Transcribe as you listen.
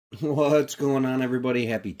What's going on, everybody?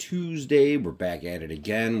 Happy Tuesday. We're back at it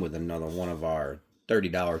again with another one of our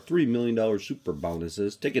 $30 $3 million super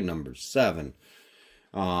bonuses. Ticket number 7.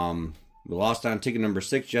 We lost on ticket number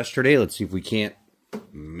 6 yesterday. Let's see if we can't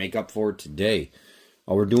make up for it today.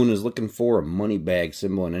 All we're doing is looking for a money bag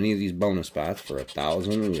symbol in any of these bonus spots for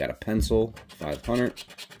 1,000. We got a pencil, 500,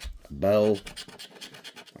 a bell,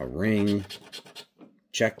 a ring,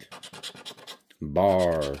 check,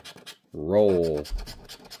 bar, roll,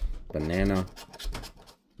 banana,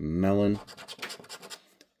 melon,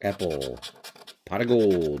 apple, pot of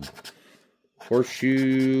gold,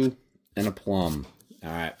 horseshoe, and a plum.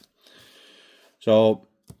 Alright. So,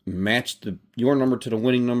 match your number to the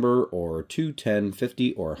winning number, or 2, 10,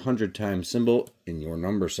 50, or 100 times symbol in your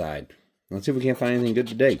number side. Let's see if we can't find anything good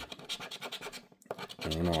today. I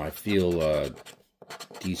don't know, I feel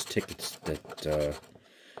these tickets that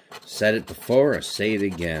said it before, I say it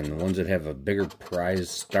again. The ones that have a bigger prize,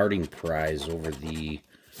 starting prize over the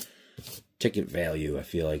ticket value, I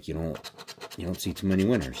feel like you don't see too many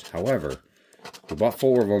winners. However, we bought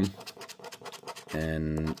 4 of them,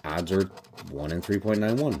 and odds are 1 in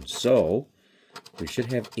 3.91. So we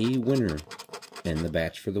should have a winner in the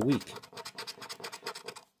batch for the week.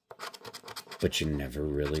 But you never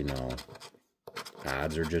really know.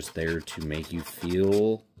 Odds are just there to make you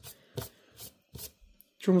feel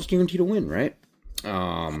you're almost guaranteed to win, right?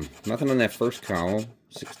 Nothing on that first column.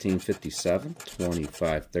 1657,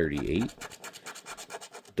 2538,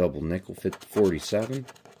 double nickel 47,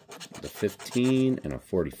 the 15 and a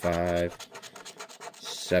 45,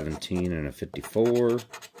 17 and a 54,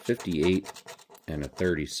 58 and a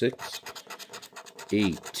 36,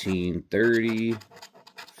 18, 30,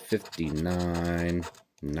 59,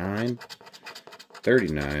 9,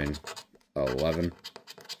 39, 11,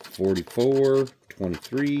 44,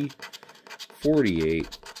 23,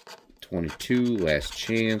 48, 22, last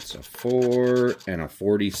chance, a 4, and a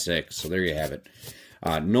 46. So there you have it.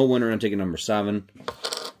 No winner on ticket number 7.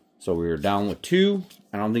 So we were down with 2.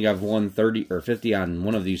 I don't think I've won 30 or 50 on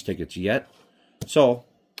one of these tickets yet. So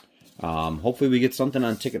hopefully we get something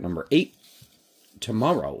on ticket number 8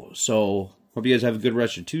 tomorrow. So hope you guys have a good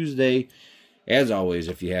rest of Tuesday. As always,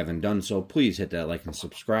 if you haven't done so, please hit that like and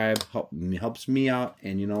subscribe. Helps me out,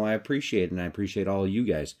 and I appreciate it, and I appreciate all of you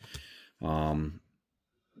guys.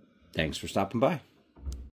 Thanks for stopping by.